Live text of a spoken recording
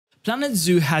Planet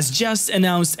Zoo has just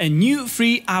announced a new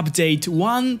free update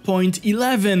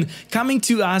 1.11 coming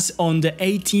to us on the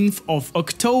 18th of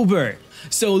October.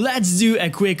 So let's do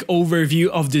a quick overview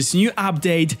of this new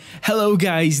update. Hello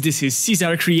guys, this is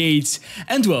Caesar Creates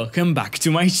and welcome back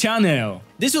to my channel.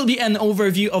 This will be an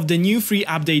overview of the new free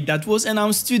update that was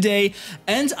announced today,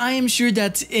 and I am sure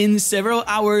that in several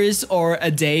hours or a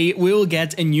day we will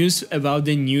get a news about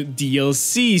the new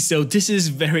DLC, so this is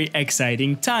very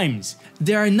exciting times.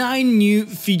 There are 9 new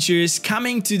features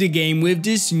coming to the game with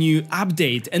this new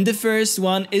update, and the first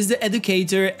one is the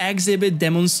Educator exhibit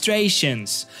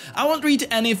demonstrations. I won't read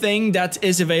anything that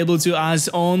is available to us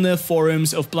on the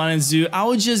forums of Planet Zoo. I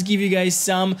will just give you guys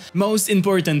some most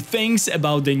important things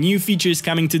about the new features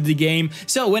coming to the game.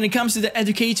 So when it comes to the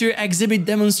Educator exhibit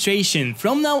demonstration,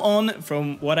 from now on,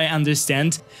 from what I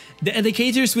understand, the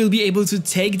educators will be able to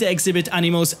take the exhibit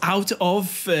animals out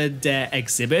of the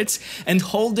exhibits and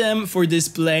hold them for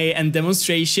display and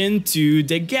demonstration to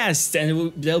the guests,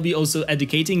 and they'll be also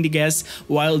educating the guests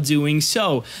while doing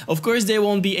so. Of course, they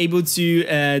won't be able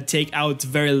to take out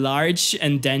very large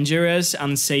and dangerous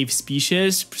unsafe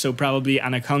species, so probably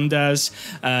anacondas,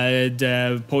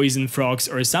 the poison frogs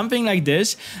or something like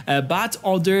this, but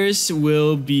others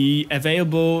will be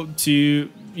available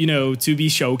to to be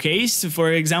showcased.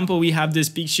 For example, we have this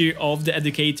picture of the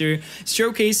Educator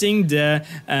showcasing the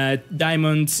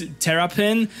diamond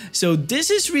terrapin. So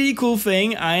this is really cool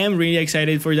thing. I am really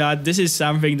excited for that. This is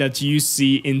something that you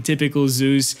see in typical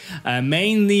zoos,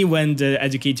 mainly when the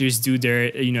educators do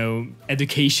their,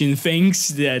 education things,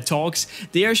 the talks.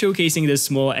 They are showcasing the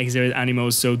small exhibit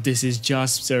animals. So this is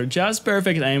just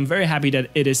perfect. I am very happy that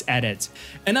it is added.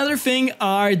 Another thing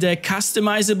are the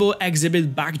customizable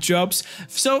exhibit backdrops.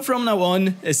 So from now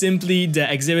on, simply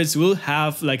the exhibits will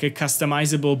have like a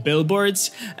customizable billboards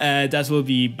that will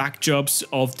be backdrops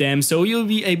of them. So you'll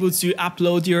be able to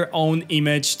upload your own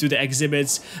image to the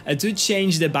exhibits to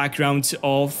change the background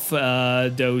of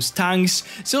those tanks.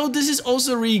 So this is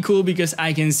also really cool because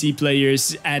I can see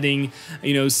players adding,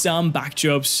 some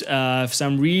backdrops,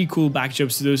 some really cool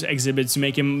backdrops to those exhibits,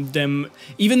 making them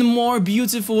even more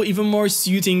beautiful, even more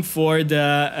suiting for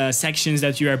the sections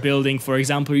that you are building. For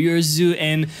example, your zoo.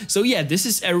 So yeah, this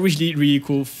is a really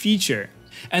cool feature.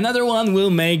 Another one will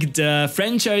make the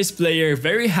franchise player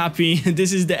very happy.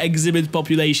 This is the exhibit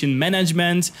population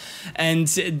management, and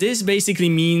this basically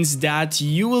means that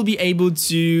you will be able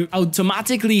to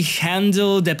automatically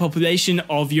handle the population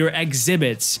of your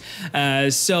exhibits.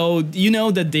 So you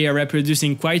know that they are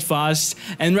reproducing quite fast,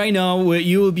 and right now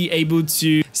you will be able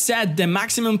to set the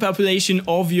maximum population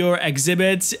of your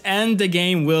exhibits, and the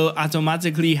game will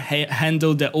automatically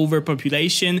handle the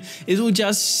overpopulation. It will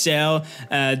just sell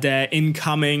the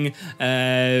incoming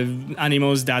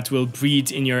animals that will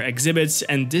breed in your exhibits,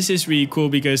 and this is really cool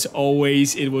because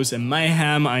always it was a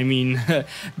mayhem. I mean,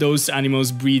 those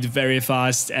animals breed very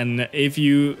fast, and if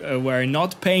you were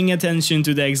not paying attention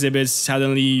to the exhibits,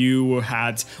 suddenly you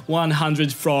had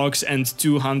 100 frogs and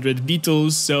 200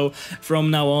 beetles. So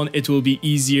from now on it will be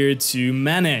easier to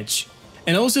manage.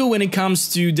 And also when it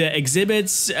comes to the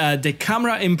exhibits, the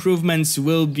camera improvements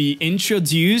will be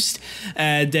introduced.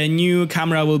 The new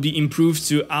camera will be improved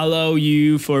to allow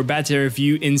you for better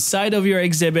view inside of your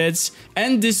exhibits.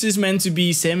 And this is meant to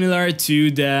be similar to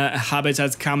the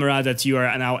habitat camera that you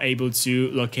are now able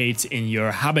to locate in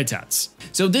your habitats.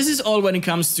 So this is all when it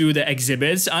comes to the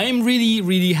exhibits. I am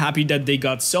really happy that they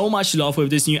got so much love with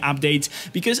this new update,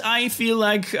 because I feel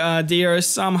like they are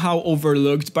somehow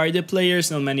overlooked by the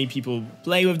players. Not many people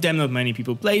play with them, not many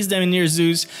people place them in their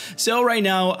zoos. So right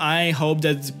now I hope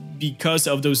that because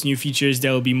of those new features they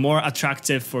will be more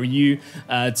attractive for you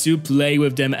to play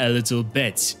with them a little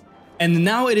bit. And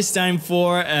now it is time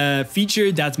for a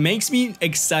feature that makes me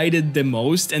excited the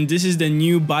most, and this is the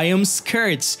new Biome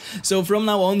Skirts. So from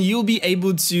now on, you'll be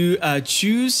able to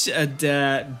choose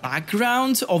the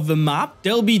background of the map.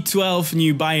 There'll be 12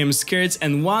 new Biome Skirts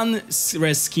and 1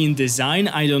 reskin design.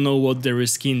 I don't know what the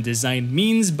reskin design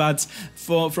means, but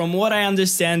from what I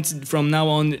understand, from now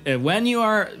on, when you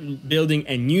are building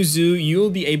a new zoo,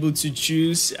 you'll be able to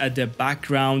choose the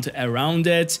background around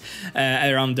it,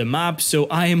 around the map. So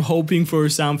I am hoping for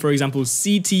some, for example,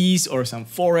 cities or some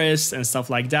forests and stuff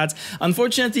like that.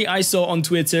 Unfortunately, I saw on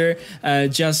Twitter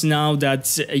just now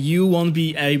that you won't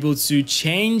be able to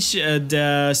change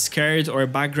the skirt or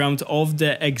background of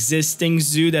the existing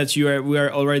zoo that we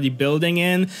are already building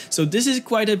in. So this is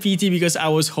quite a pity, because I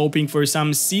was hoping for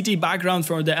some city background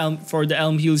for the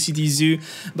Elm Hill City Zoo,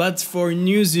 but for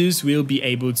new zoos we'll be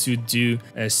able to do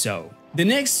so. The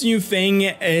next new thing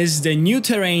is the new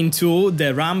terrain tool,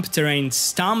 the ramp terrain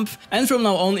stump, and from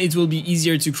now on it will be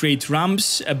easier to create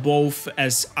ramps both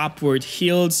as upward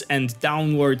hills and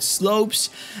downward slopes,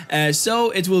 so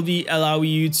it will be allow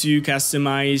you to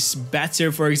customize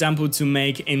better, for example, to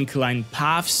make inclined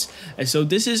paths. So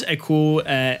this is a cool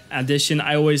addition.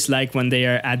 I always like when they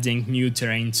are adding new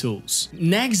terrain tools.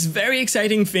 Next very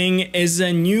exciting thing is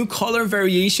a new color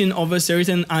variation of a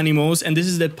certain animals, and this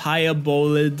is the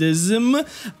Piebald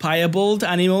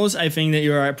animals. I think that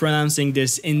you are pronouncing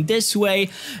this in this way.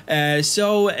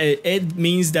 So it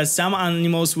means that some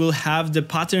animals will have the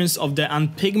patterns of the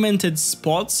unpigmented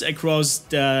spots across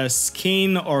the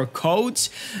skin or coat,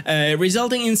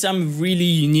 resulting in some really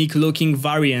unique looking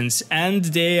variants. And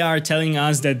they are telling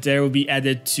us that they will be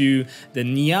added to the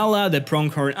Nyala, the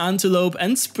pronghorn antelope,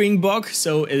 and springbok.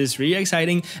 So it is really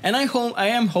exciting, and I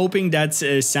am hoping that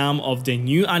some of the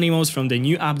new animals from the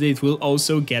new update will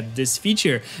also get this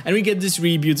feature, and we get this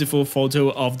really beautiful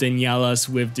photo of the Nyalas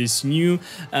with this new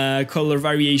color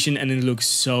variation, and it looks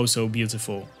so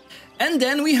beautiful. And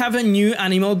then we have a new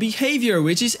animal behavior,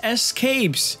 which is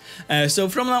escapes. So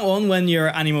from now on, when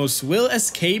your animals will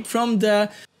escape from the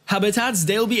habitats,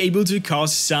 they'll be able to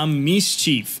cause some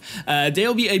mischief.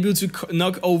 They'll be able to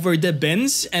knock over the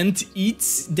bins and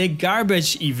eat the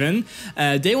garbage even.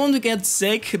 They won't get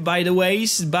sick, by the way,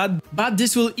 but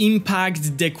this will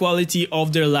impact the quality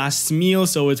of their last meal,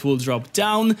 so it will drop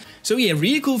down. So yeah,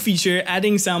 really cool feature,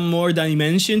 adding some more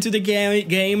dimension to the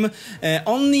game.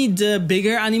 Only the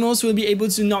bigger animals will be able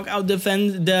to knock out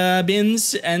the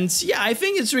bins, and yeah, I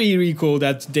think it's really cool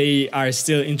that they are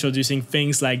still introducing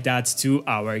things like that to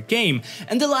our game.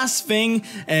 And the last thing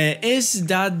is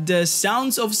that the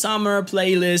Sounds of Summer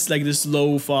playlist, like this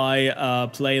lo-fi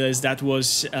playlist that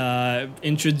was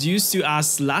introduced to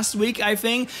us last week, I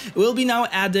think, will be now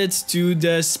added to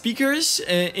the speakers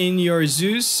in your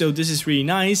zoos. So this is really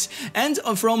nice, and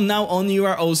from now on you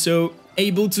are also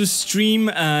able to stream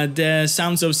the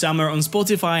Sounds of Summer on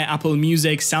Spotify, Apple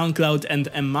Music, SoundCloud, and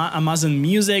Amazon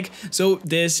Music. So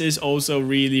this is also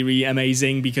really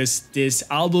amazing, because this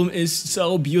album is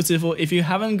so beautiful. If you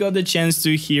haven't got the chance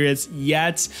to hear it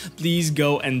yet, please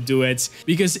go and do it,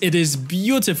 because it is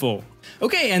beautiful.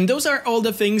 Okay, and those are all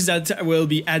the things that will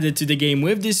be added to the game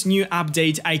with this new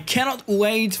update. I cannot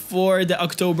wait for the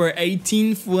October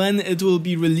 18th when it will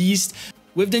be released.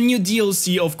 With the new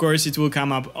DLC, of course, it will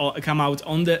come out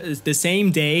on the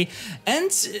same day. And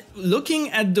looking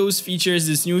at those features,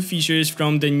 these new features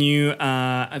from the new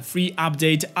free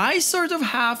update, I sort of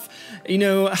have, you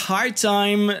know, a hard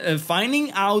time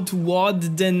finding out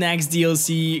what the next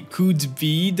DLC could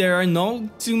be. There are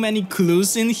not too many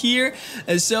clues in here.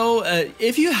 So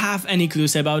if you have any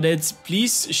clues about it,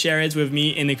 please share it with me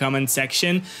in the comment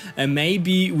section.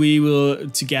 Maybe we will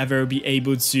together be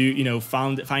able to, you know,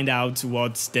 find out what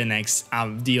the next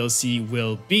DLC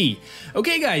will be.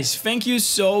 Okay guys, thank you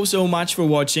so much for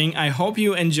watching. I hope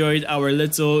you enjoyed our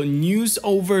little news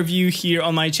overview here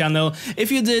on my channel.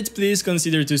 If you did, please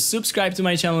consider to subscribe to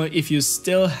my channel if you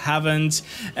still haven't.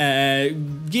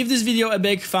 Give this video a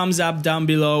big thumbs up down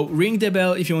below. Ring the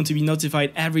bell if you want to be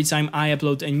notified every time I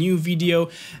upload a new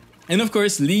video. And of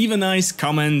course, leave a nice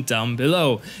comment down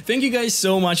below. Thank you guys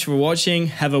so much for watching.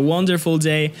 Have a wonderful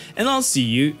day, and I'll see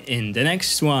you in the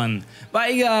next one.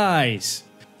 Bye guys!